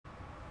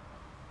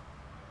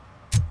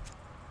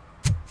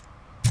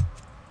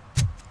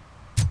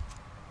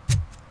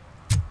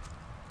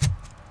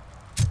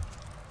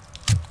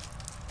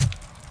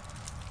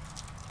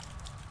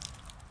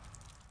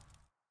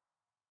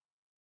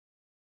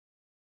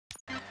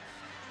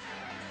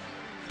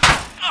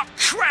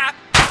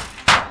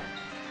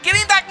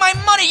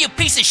money, you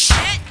piece of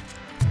shit!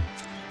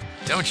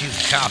 Don't you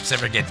cops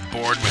ever get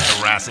bored with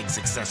harassing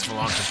successful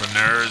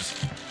entrepreneurs?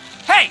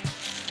 Hey!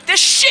 This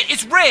shit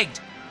is rigged!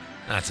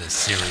 That's a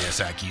serious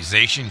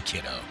accusation,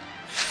 kiddo.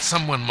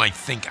 Someone might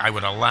think I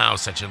would allow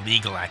such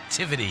illegal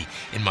activity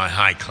in my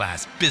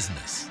high-class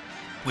business,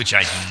 which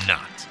I do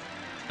not.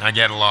 Now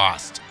get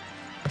lost.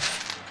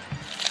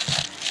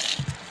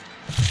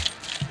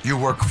 You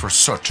work for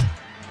Soot.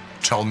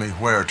 Tell me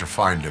where to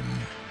find him.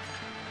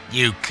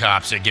 You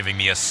cops are giving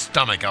me a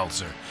stomach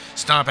ulcer.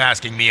 Stop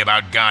asking me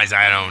about guys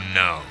I don't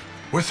know.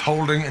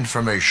 Withholding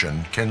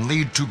information can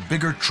lead to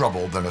bigger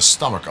trouble than a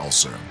stomach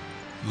ulcer.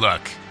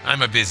 Look,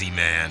 I'm a busy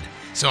man,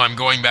 so I'm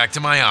going back to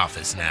my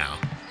office now.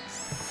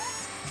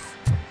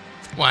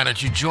 Why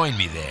don't you join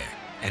me there,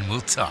 and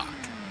we'll talk.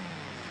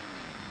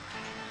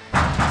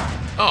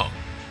 Oh,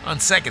 on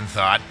second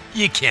thought,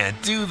 you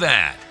can't do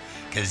that,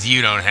 'cause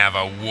you don't have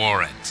a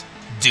warrant,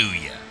 do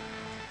ya?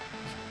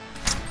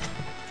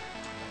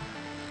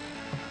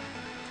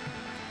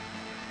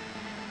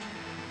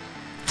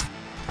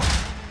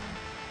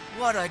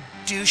 What a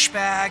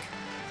douchebag.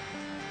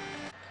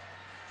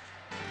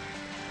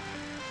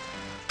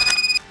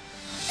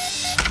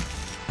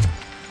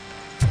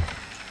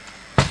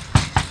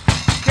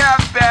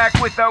 Come back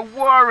with a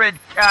warrant,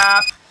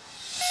 cop!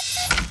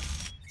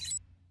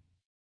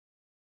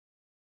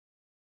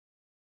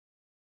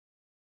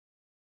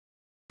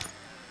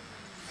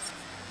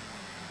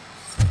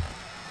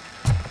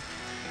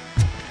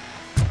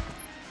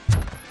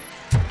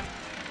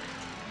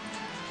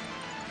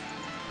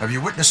 Have you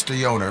witnessed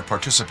the owner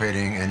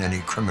participating in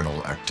any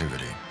criminal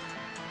activity?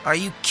 Are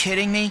you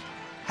kidding me?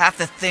 Half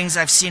the things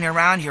I've seen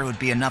around here would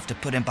be enough to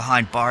put him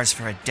behind bars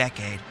for a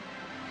decade.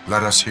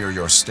 Let us hear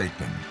your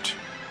statement.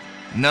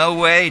 No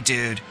way,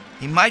 dude.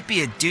 He might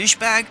be a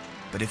douchebag,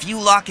 but if you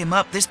lock him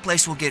up, this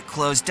place will get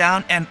closed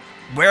down, and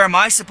where am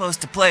I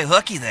supposed to play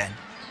hooky then?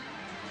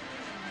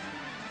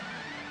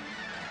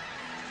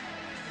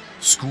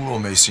 School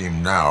may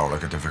seem now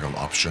like a difficult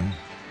option,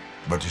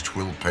 but it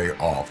will pay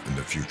off in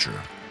the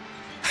future.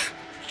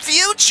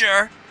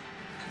 Future?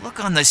 Look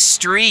on the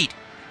street.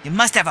 You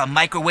must have a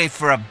microwave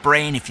for a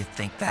brain if you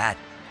think that.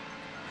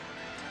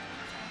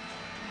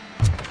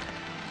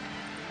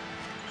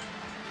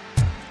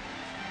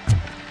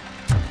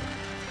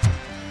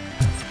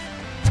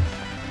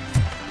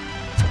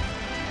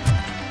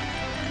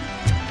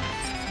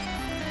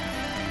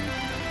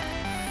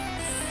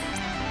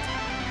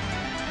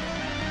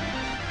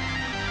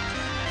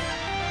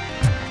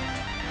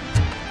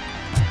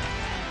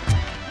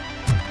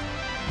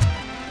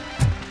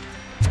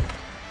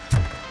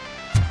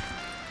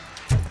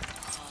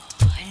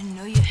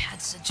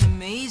 Such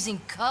amazing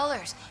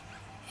colors.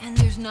 And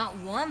there's not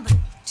one, but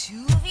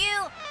two of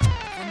you?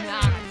 From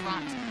now on, I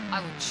promise, I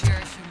will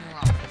cherish you more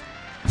often.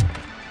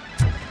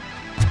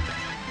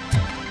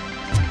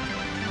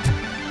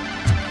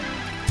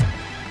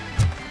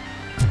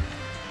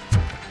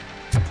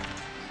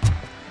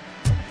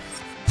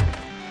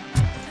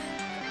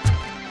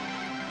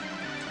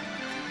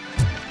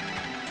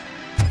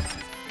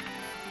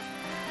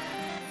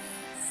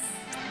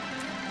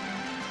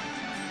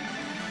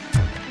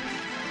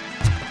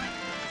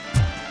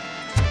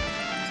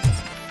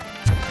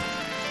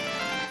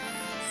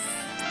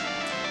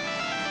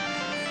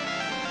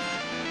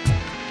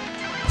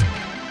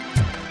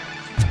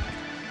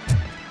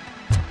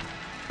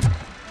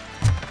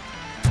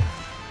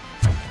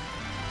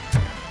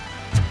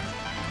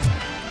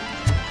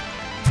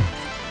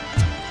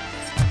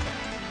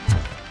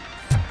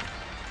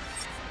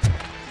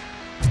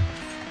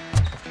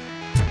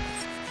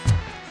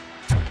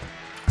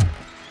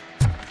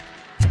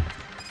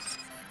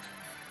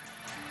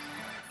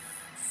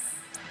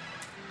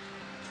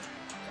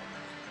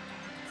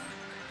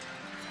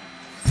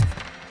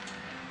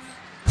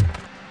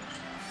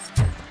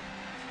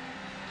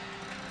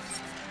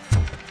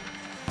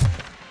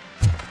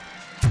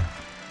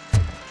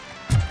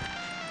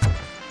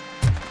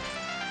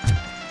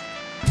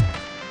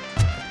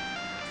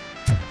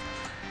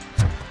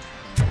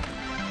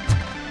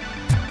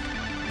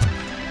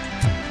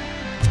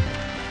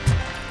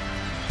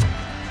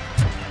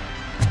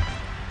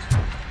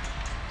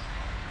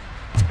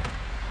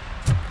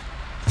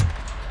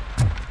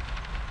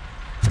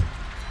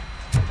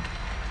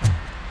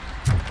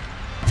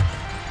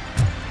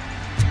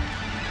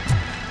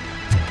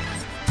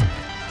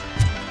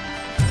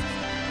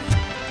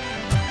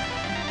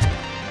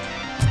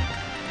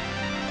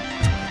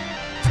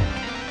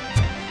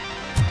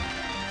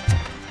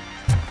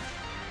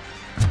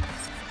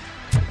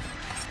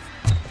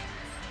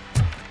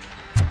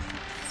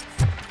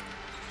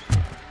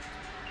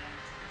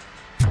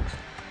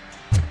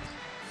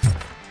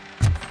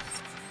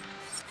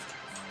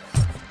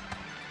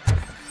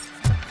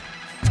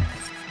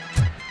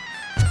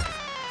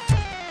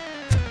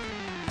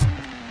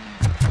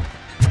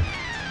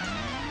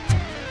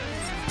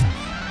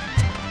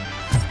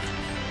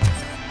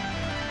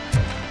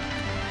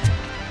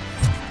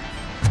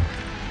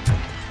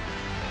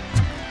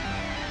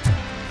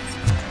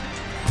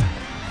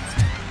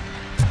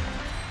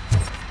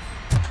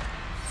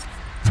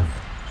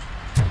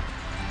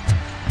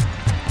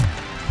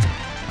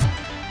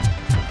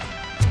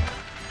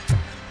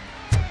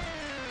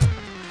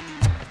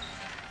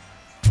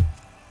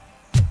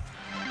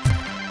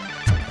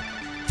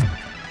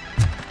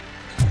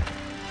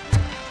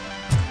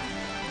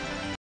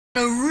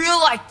 A real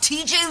like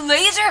TJ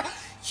Laser?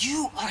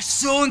 You are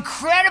so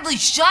incredibly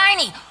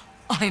shiny.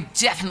 I'm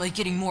definitely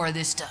getting more of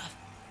this stuff.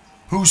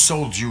 Who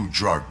sold you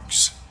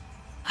drugs?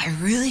 I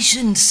really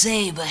shouldn't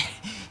say, but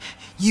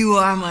you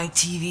are my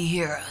TV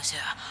heroes.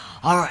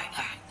 Alright.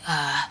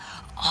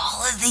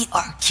 All of the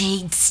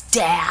arcade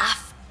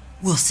staff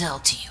will sell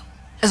to you,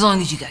 as long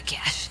as you got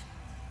cash.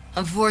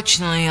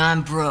 Unfortunately,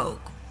 I'm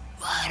broke,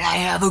 but I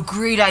have a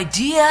great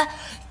idea.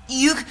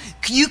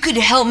 You could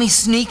help me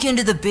sneak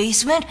into the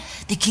basement.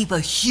 They keep a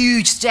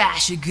huge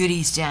stash of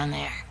goodies down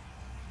there.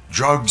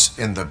 Drugs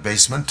in the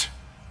basement?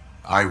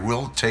 I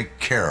will take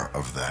care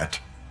of that.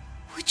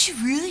 Would you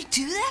really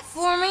do that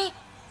for me?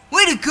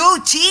 Way to go,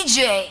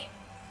 TJ!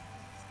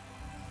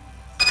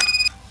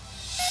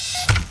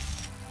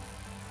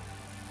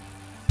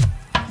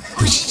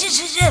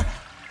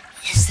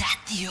 Is that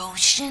the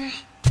ocean?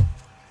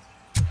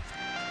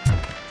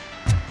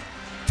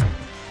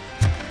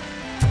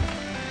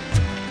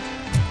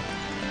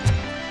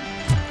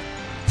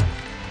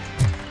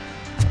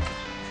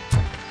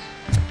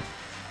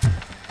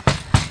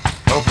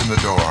 Open the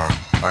door.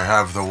 I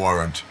have the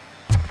warrant.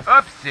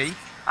 Oopsie.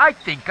 I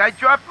think I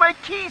dropped my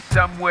key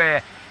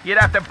somewhere. You'd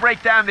have to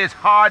break down this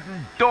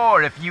hardened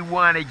door if you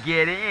want to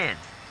get in.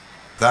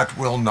 That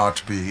will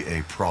not be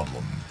a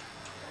problem.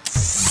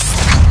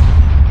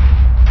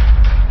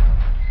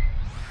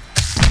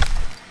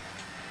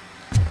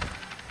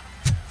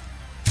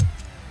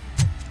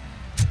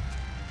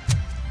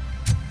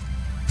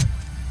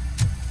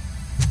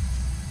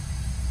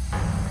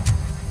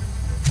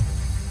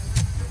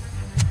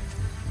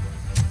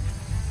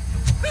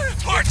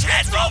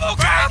 Torchhead,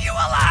 RoboCop! You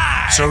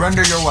alive!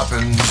 Surrender your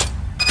weapons.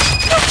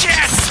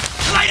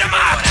 Yes! Light him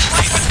up!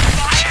 Light with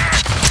fire!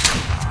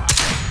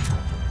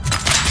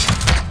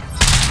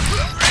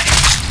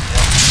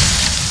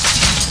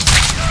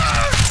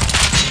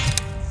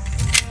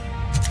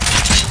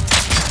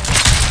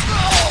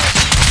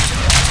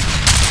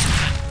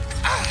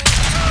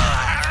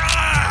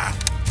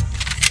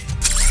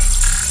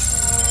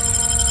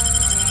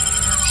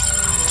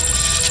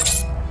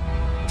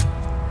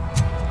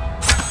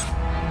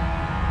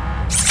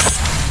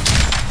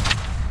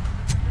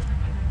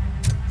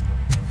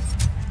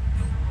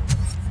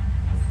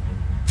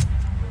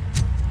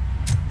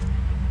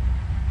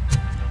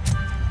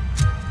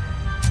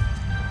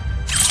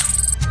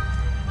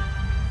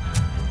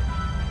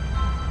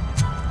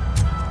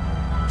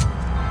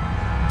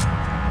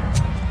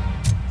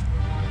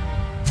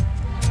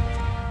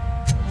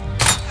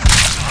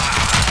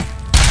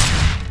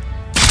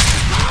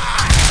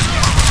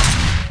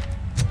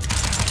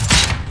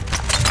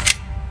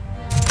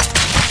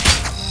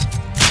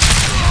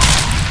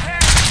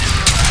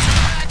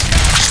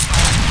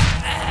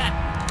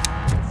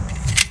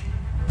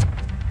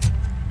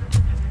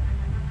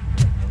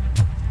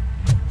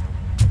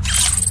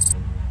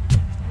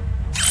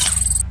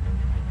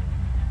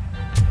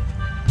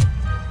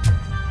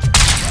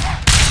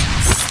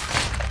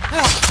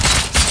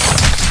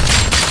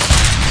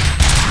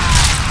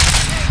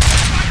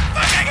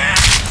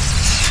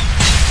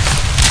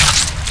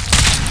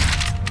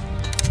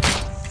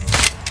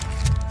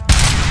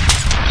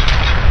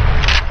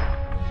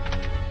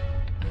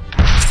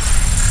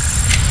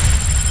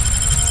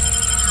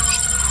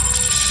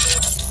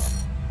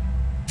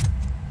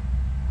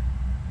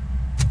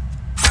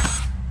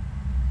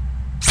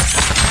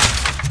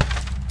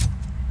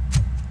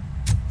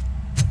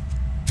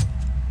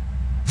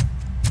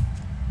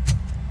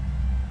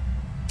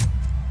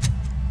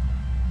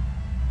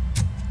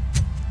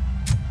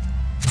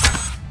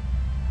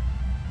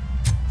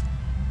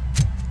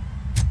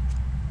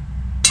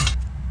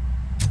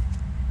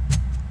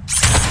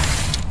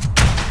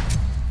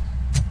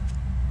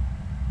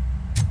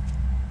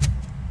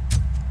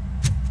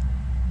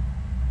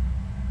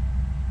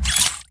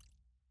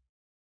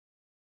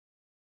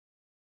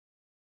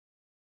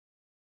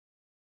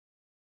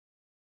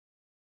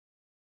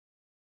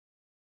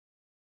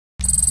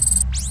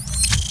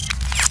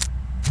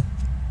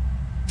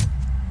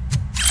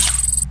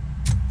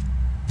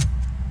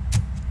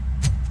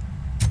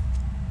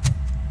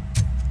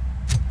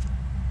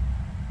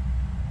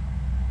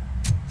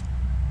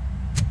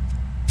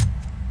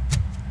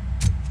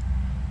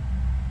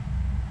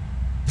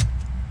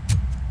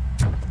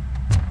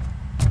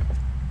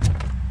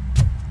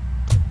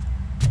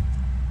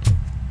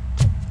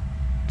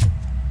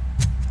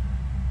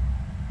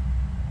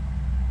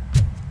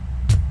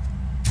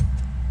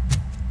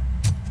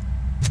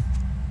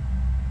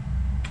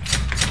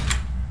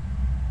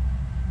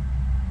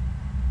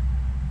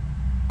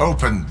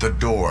 Open the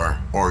door,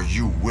 or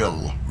you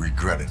will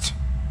regret it.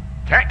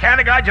 Can't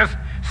a guy just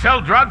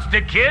sell drugs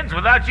to kids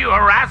without you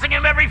harassing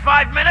him every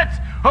 5 minutes?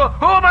 Who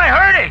am I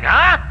hurting,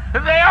 huh?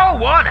 They all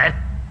want it.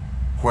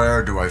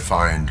 Where do I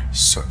find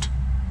Soot?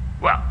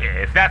 Well,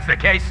 if that's the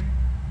case...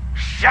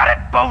 Shut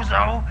it,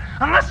 bozo!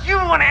 Unless you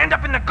want to end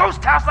up in the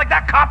ghost house like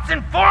that cop's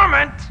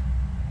informant!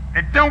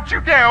 And don't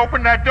you dare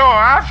open that door,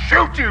 I'll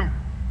shoot you!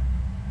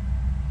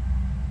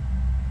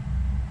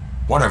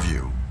 One of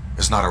you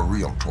is not a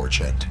real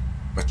Torchhead,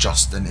 but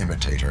just an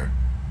imitator.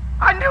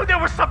 I knew there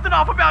was something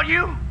off about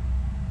you.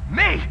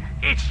 Me?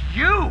 It's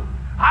you.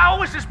 I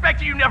always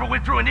suspected you never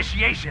went through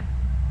initiation.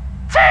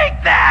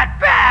 Take that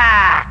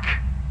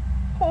back!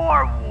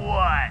 Or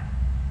what?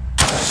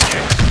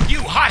 You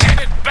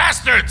hot-headed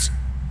bastards!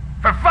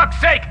 For fuck's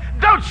sake,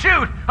 don't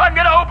shoot! I'm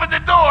gonna open the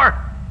door!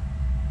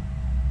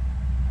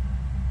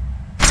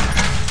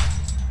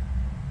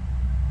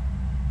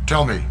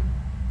 Tell me,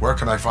 where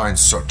can I find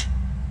Soot?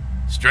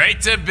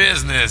 Straight to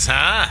business,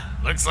 huh?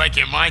 Looks like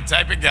you're my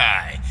type of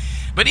guy.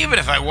 But even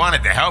if I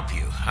wanted to help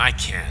you, I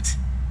can't.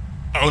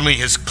 Only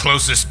his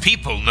closest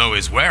people know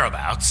his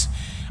whereabouts.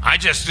 I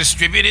just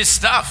distribute his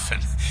stuff,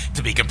 and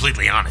to be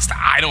completely honest,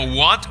 I don't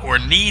want or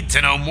need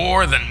to know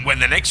more than when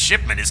the next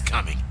shipment is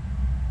coming.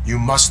 You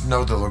must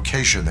know the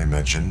location they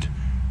mentioned.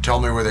 Tell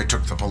me where they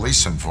took the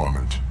police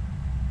informant.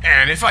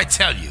 And if I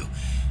tell you,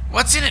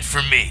 what's in it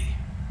for me?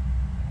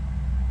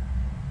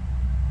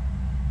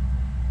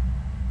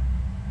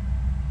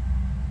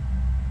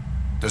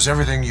 Does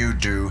everything you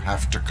do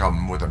have to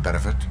come with a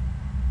benefit?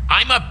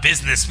 I'm a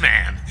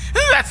businessman.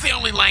 That's the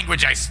only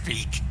language I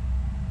speak.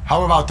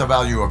 How about the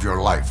value of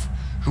your life?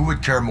 Who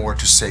would care more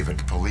to save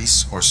it,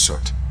 police or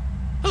Soot?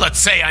 Let's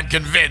say I'm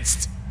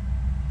convinced.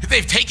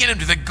 They've taken him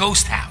to the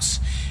ghost house.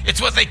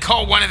 It's what they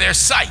call one of their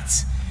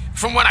sites.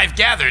 From what I've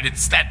gathered,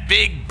 it's that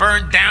big,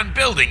 burned-down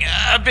building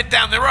a bit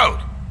down the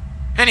road.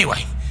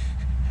 Anyway,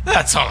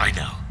 that's all I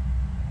know.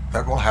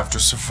 That will have to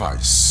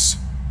suffice.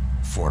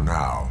 For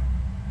now.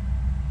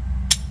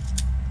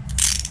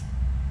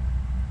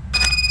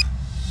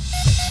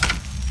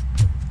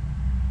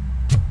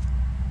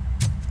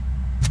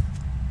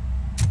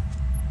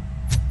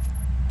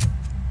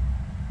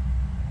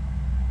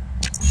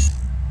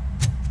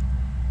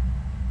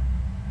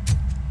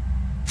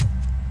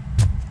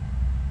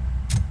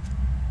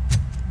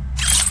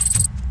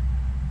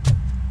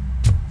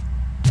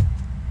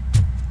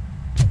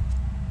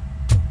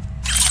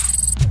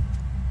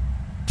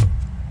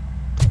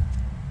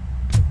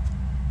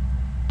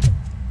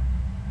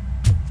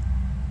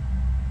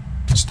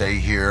 Stay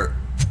here.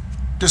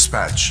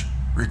 Dispatch.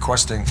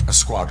 Requesting a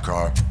squad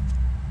car.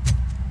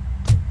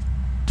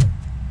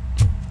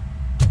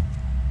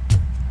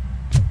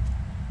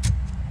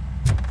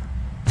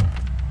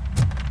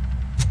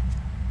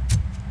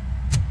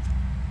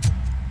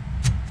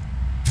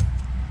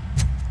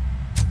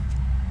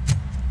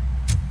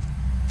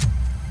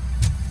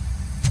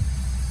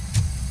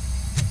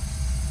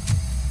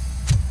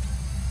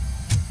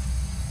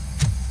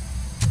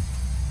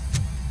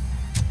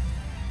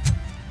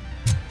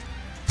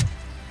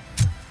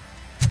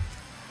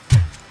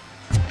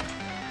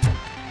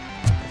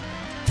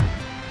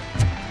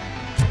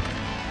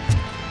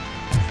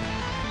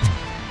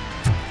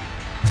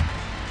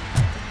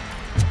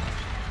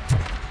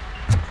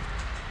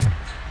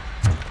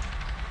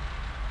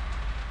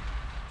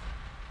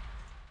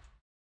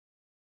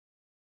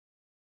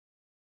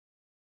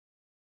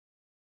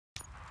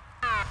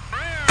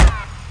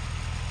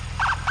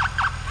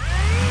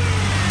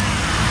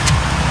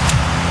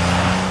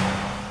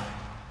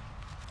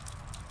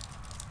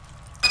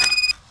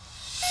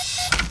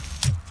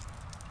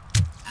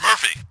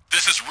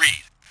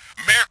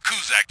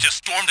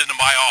 Just stormed into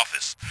my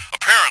office.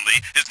 Apparently,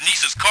 his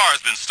niece's car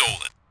has been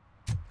stolen.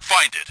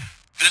 Find it.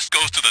 This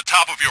goes to the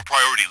top of your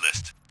priority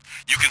list.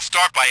 You can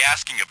start by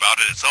asking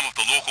about it at some of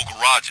the local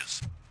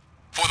garages.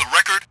 For the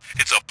record,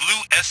 it's a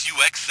blue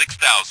SUX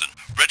 6000,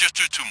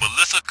 registered to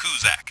Melissa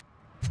Kuzak.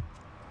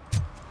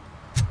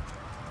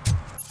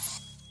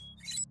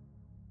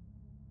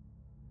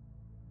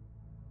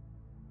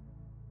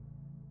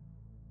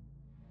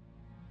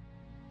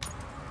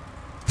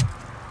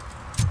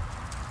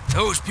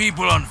 Those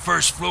people on the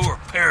first floor are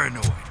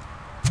paranoid.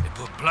 They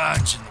put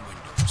blinds in the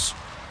windows.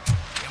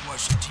 Can't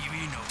watch the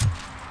TV no more.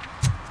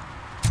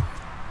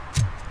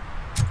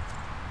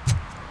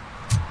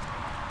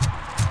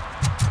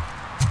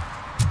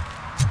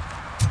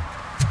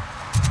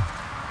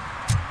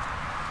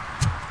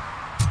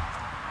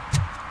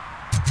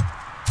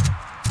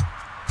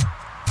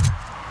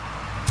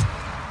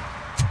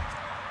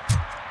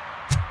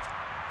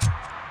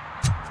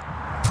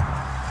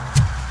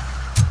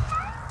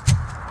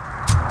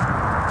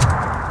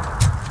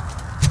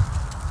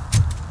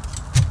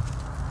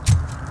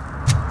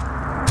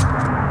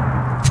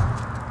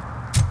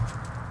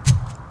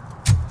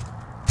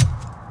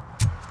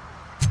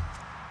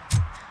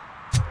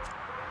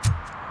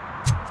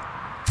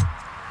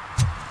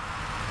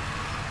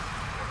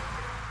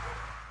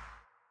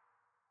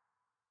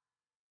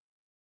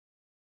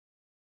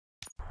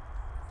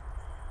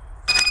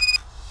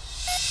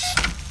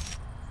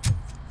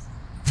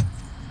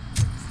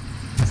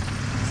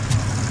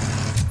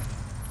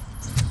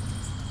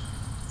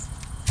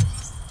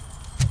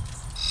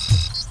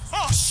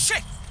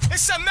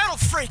 It's a metal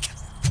freak!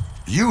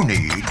 You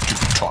need to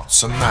be taught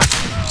some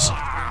manners.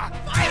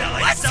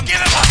 Finally! Let's give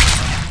him up!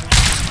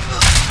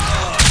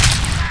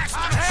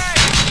 I'm hit!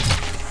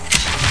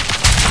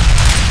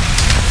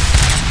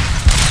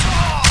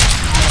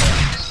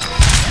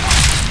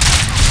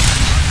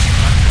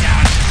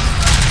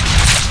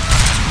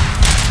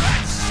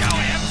 Let's show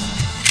him!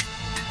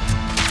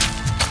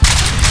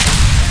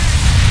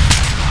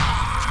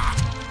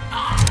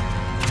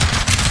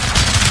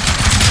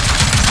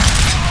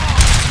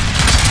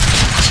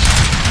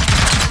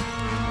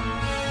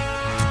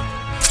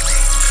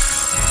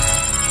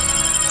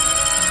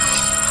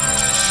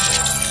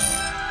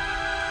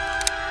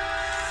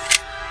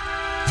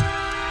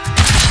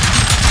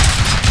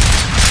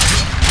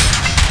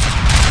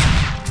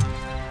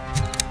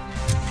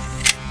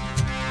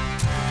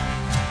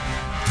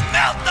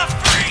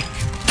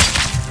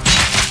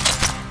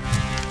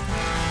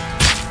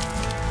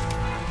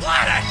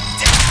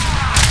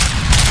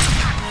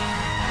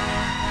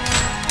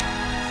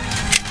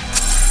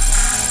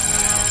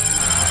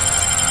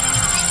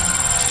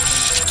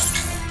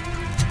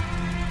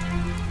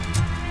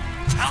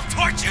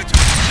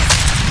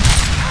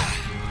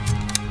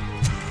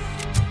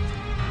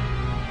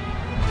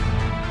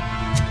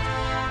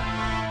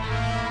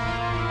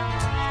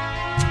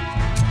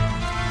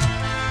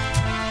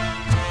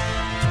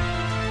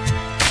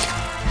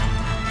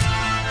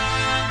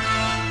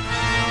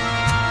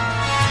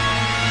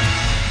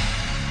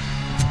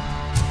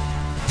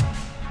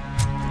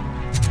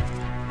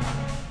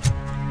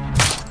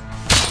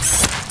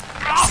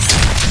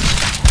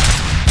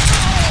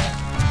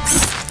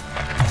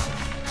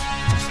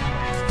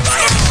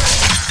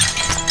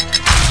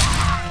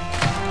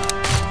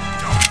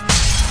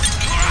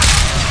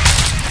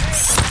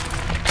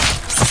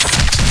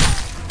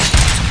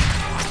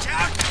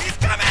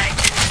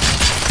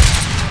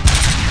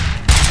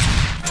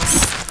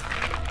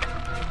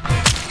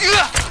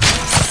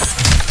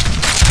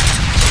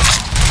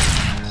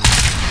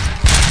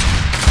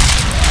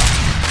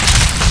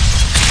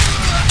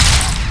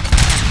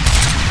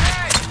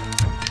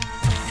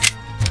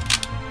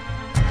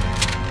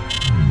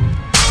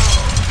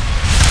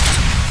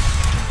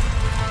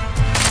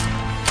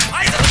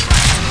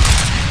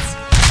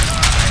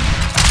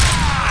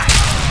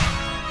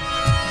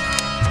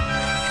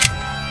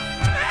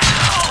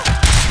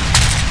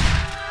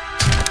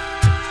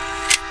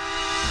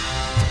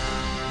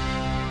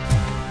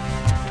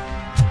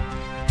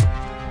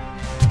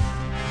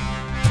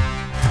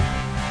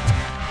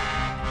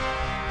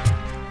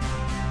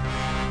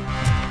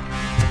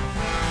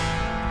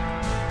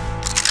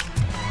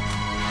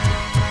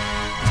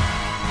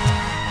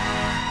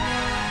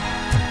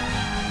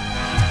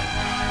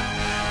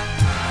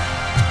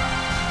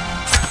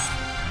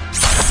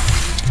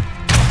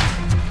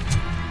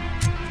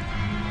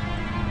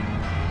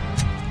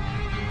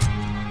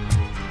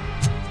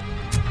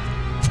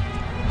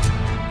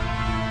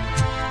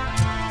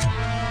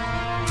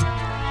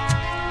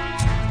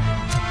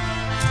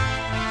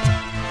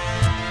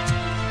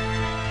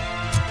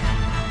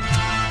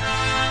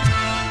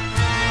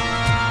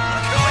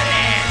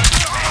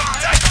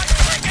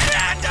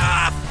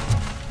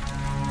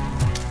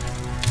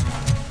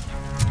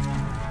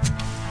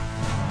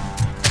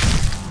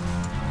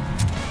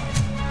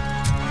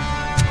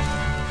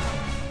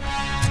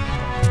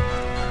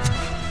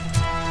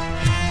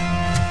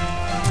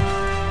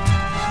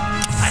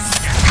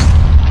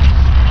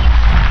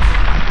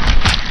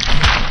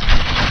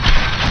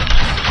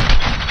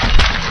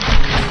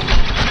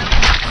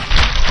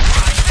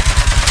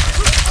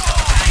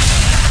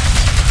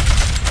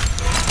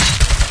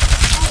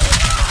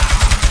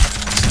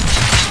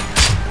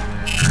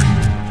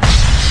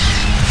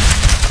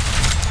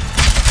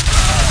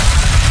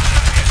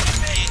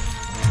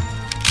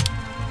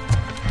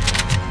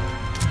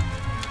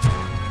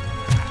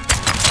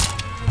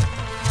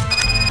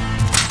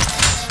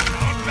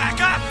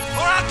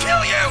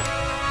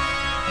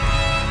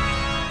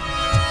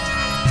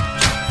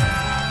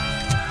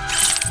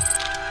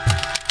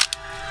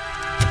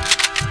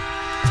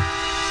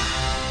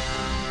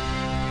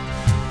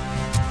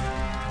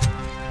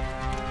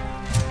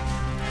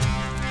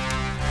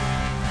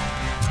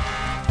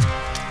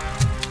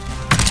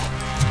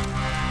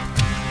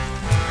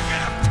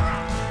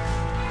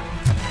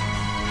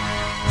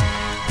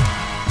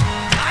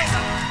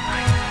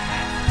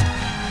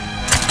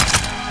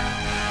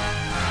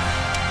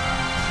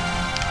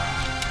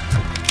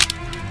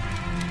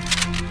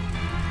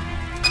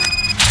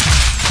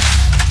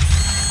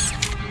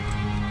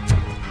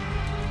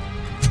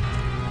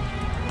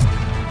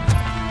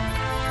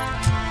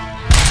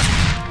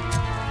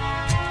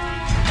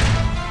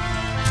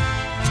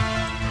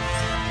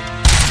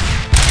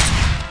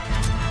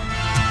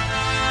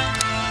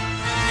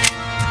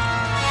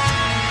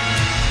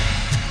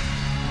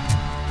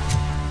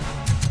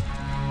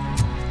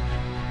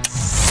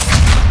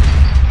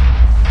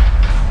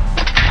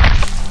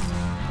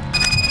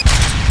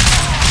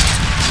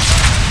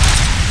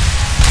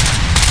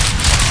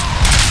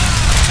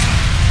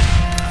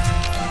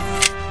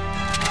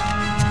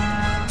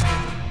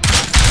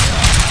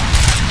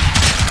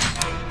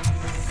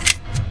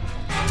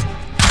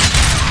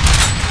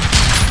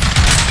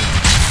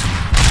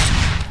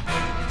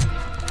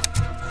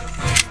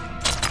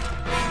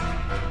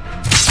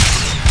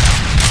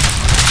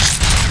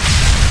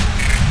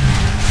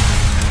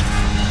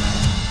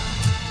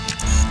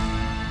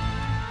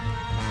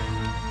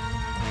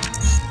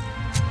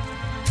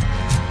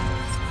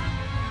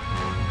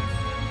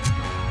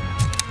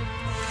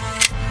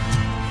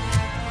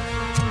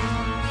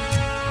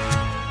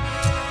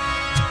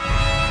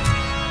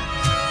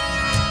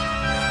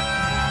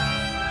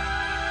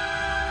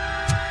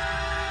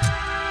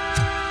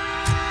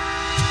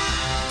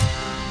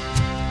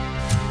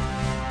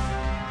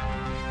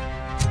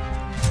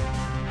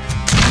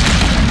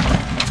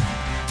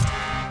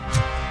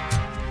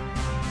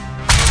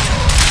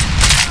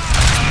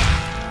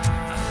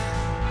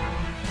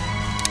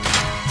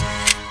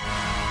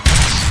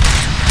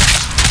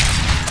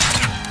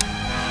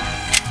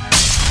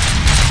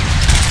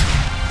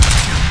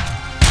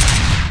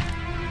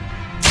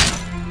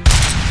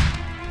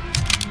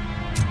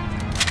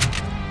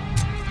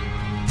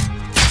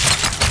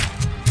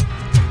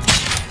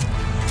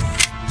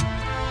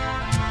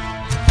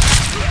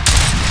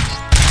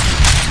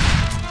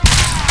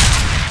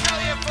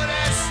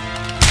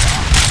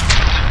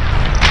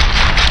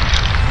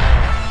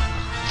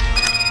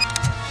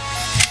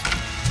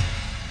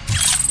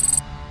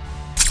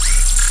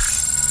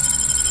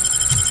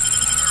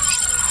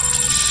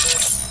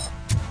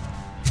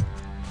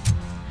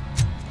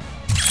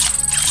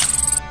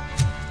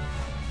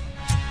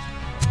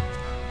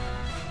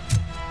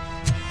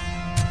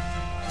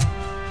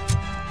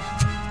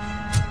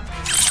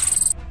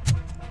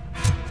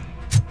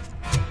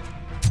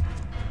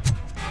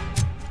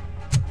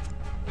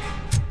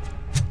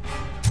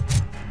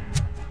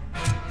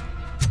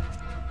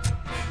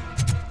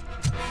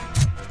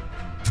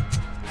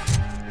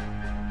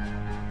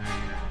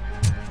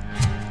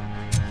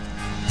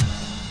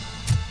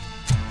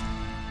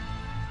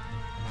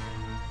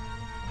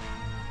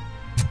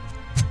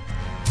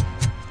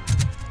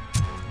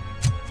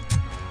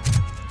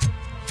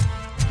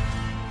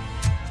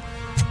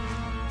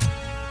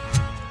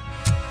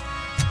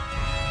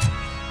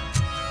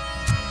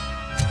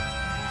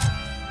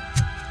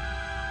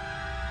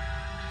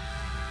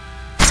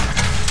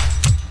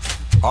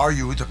 Are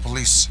you the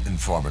police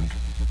informant?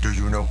 Do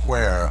you know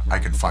where I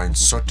can find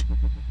Soot?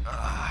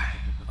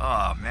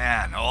 Oh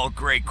man, all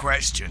great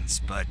questions,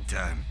 but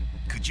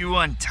could you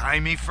untie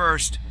me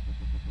first?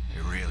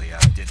 They really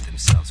outdid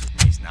themselves with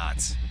these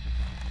knots.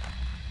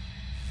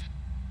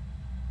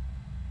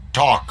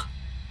 Talk.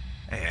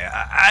 Hey,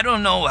 I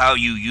don't know how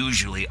you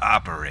usually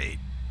operate,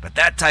 but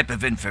that type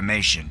of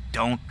information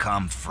don't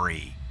come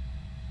free.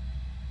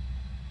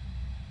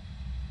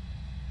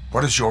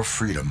 What is your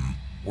freedom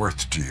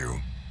worth to you?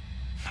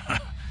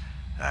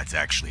 That's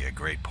actually a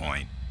great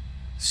point.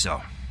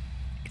 So,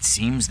 it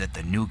seems that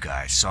the new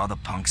guy saw the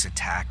punks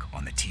attack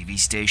on the TV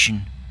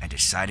station and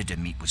decided to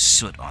meet with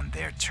Soot on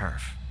their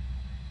turf.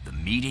 The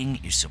meeting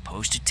is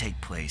supposed to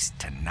take place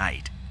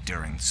tonight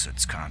during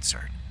Soot's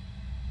concert.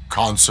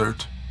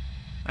 Concert?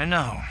 I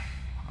know.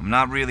 I'm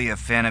not really a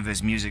fan of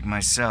his music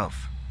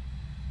myself.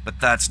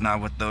 But that's not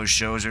what those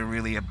shows are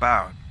really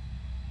about.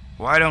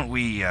 Why don't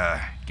we,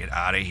 get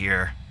out of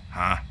here,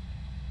 huh?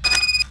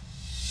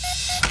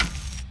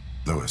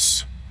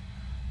 Lewis,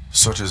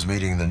 Soot is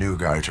meeting the new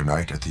guy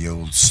tonight at the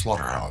old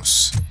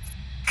slaughterhouse.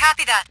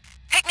 Copy that.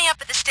 Pick me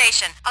up at the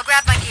station. I'll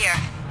grab my gear.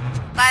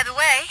 By the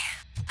way,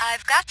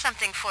 I've got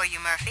something for you,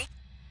 Murphy.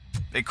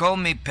 They call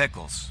me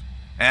Pickles.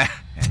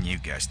 And you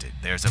guessed it,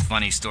 there's a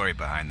funny story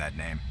behind that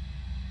name.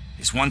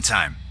 This one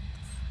time,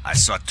 I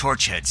saw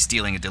Torchhead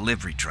stealing a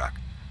delivery truck.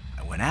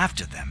 I went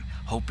after them,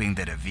 hoping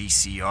that a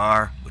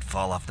VCR would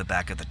fall off the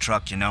back of the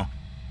truck, you know?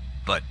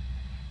 But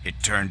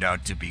it turned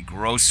out to be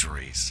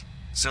groceries,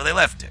 so they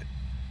left it.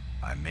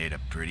 I made a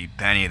pretty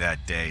penny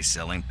that day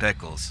selling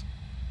pickles.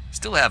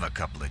 Still have a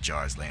couple of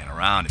jars laying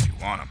around if you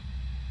want them.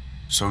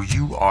 So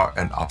you are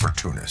an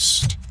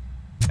opportunist.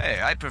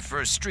 Hey, I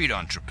prefer street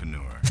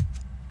entrepreneur.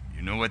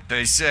 You know what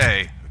they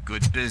say, a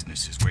good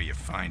business is where you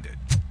find it.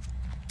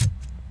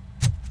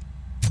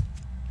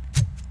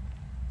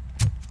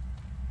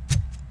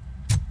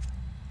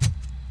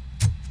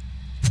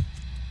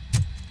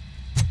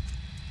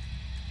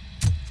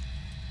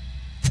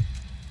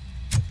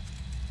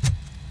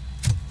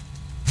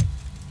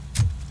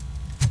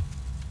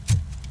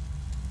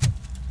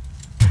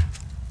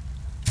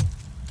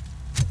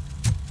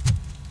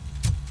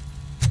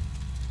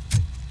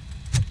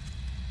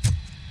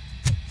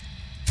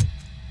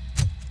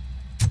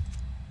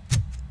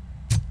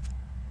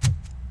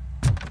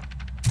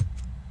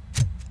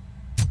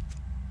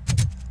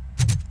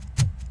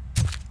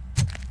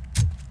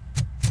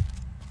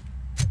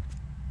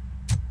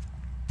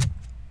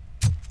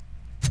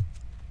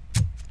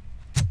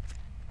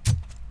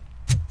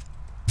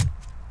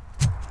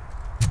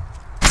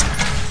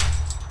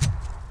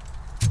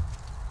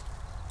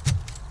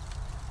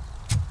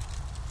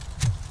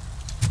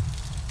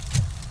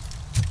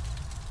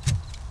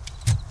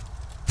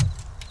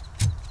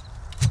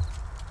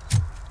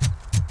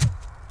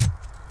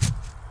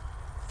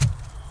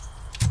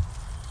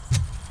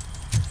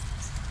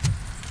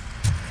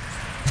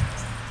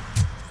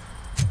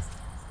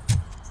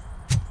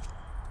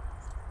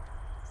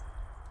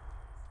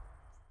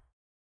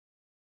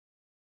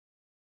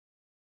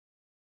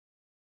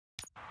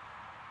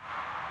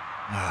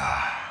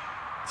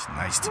 It's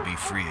nice to be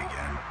free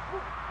again.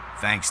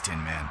 Thanks,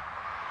 Tin Man.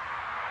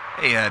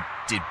 Hey,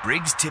 did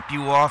Briggs tip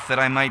you off that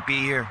I might be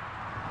here?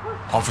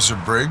 Officer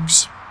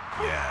Briggs?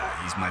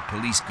 Yeah, he's my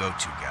police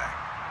go-to guy.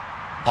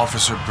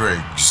 Officer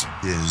Briggs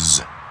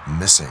is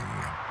missing.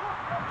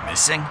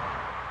 Missing?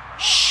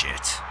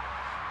 Shit.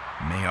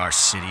 May our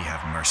city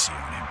have mercy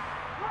on him.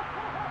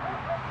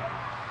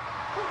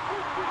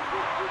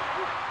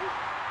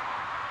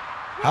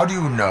 How do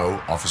you know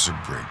Officer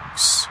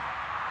Briggs?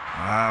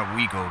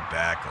 We go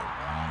back a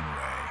long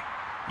way.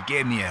 He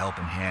gave me a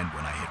helping hand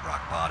when I hit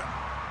rock bottom.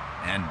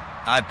 And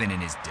I've been in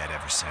his debt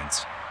ever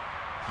since.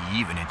 He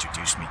even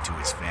introduced me to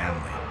his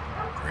family.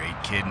 Great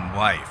kid and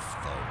wife,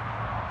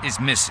 though his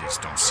missus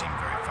don't seem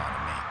very fond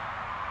of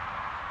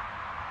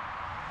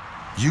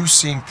me. You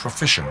seem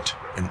proficient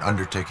in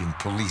undertaking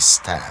police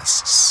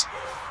tasks.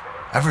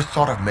 Ever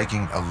thought of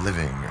making a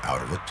living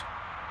out of it?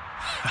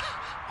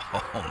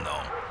 Oh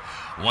no.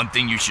 One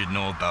thing you should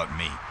know about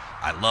me.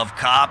 I love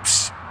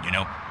cops, you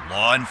know,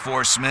 law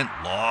enforcement,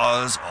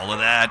 laws, all of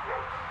that.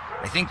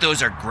 I think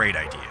those are great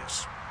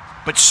ideas.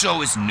 But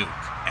so is Nuke,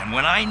 and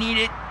when I need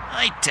it,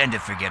 I tend to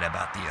forget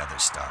about the other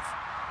stuff.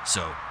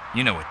 So,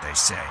 you know what they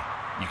say,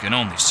 you can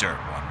only serve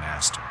one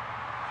master.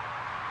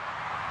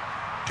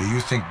 Do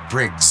you think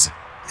Briggs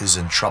is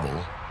in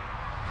trouble?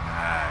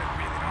 I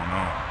really don't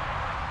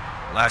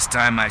know. Last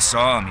time I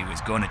saw him, he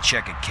was going to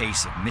check a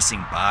case of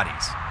missing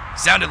bodies.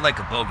 Sounded like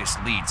a bogus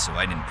lead, so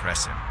I didn't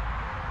press him.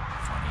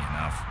 Funny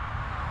enough.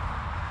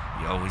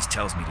 He always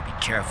tells me to be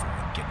careful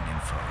when getting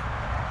info.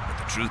 But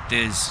the truth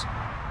is,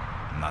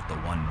 I'm not the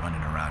one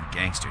running around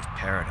gangsters'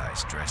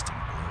 paradise dressed in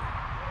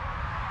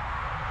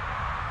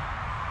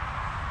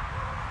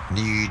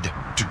blue. Need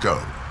to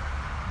go.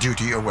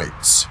 Duty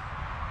awaits.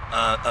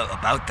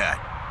 About that,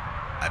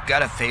 I've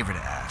got a favor to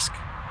ask.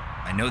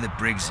 I know that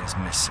Briggs is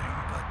missing,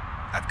 but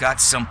I've got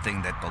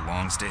something that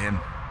belongs to him.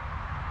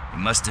 He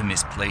must have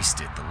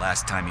misplaced it the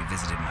last time he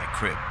visited my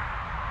crib,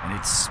 and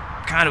it's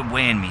kind of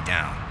weighing me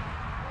down.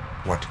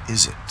 What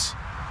is it?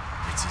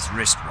 It's his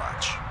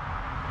wristwatch.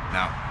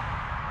 Now,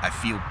 I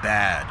feel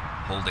bad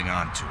holding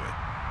on to it.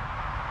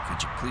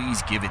 Could you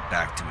please give it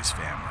back to his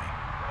family?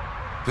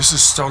 This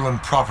is stolen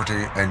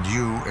property, and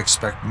you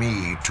expect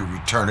me to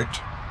return it?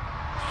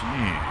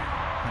 Gee,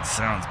 that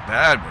sounds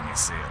bad when you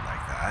say it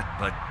like that,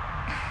 but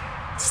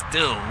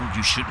still,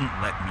 you shouldn't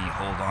let me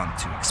hold on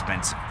to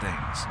expensive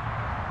things.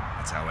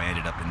 That's how I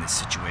ended up in this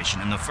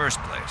situation in the first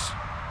place.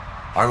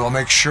 I will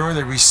make sure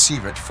they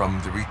receive it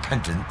from the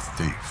repentant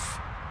thief.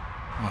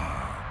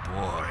 Oh,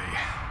 boy.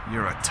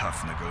 You're a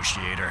tough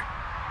negotiator.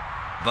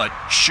 But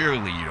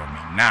surely you don't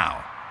mean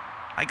now.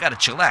 I gotta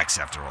chillax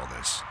after all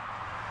this.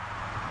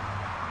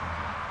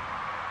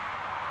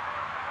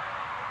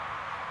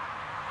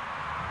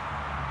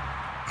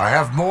 I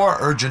have more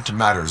urgent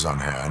matters on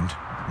hand.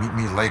 Meet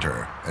me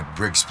later at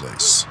Briggs'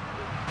 place.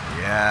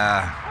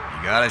 Yeah,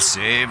 you gotta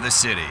save the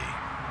city.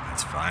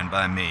 That's fine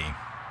by me.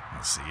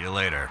 I'll see you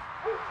later.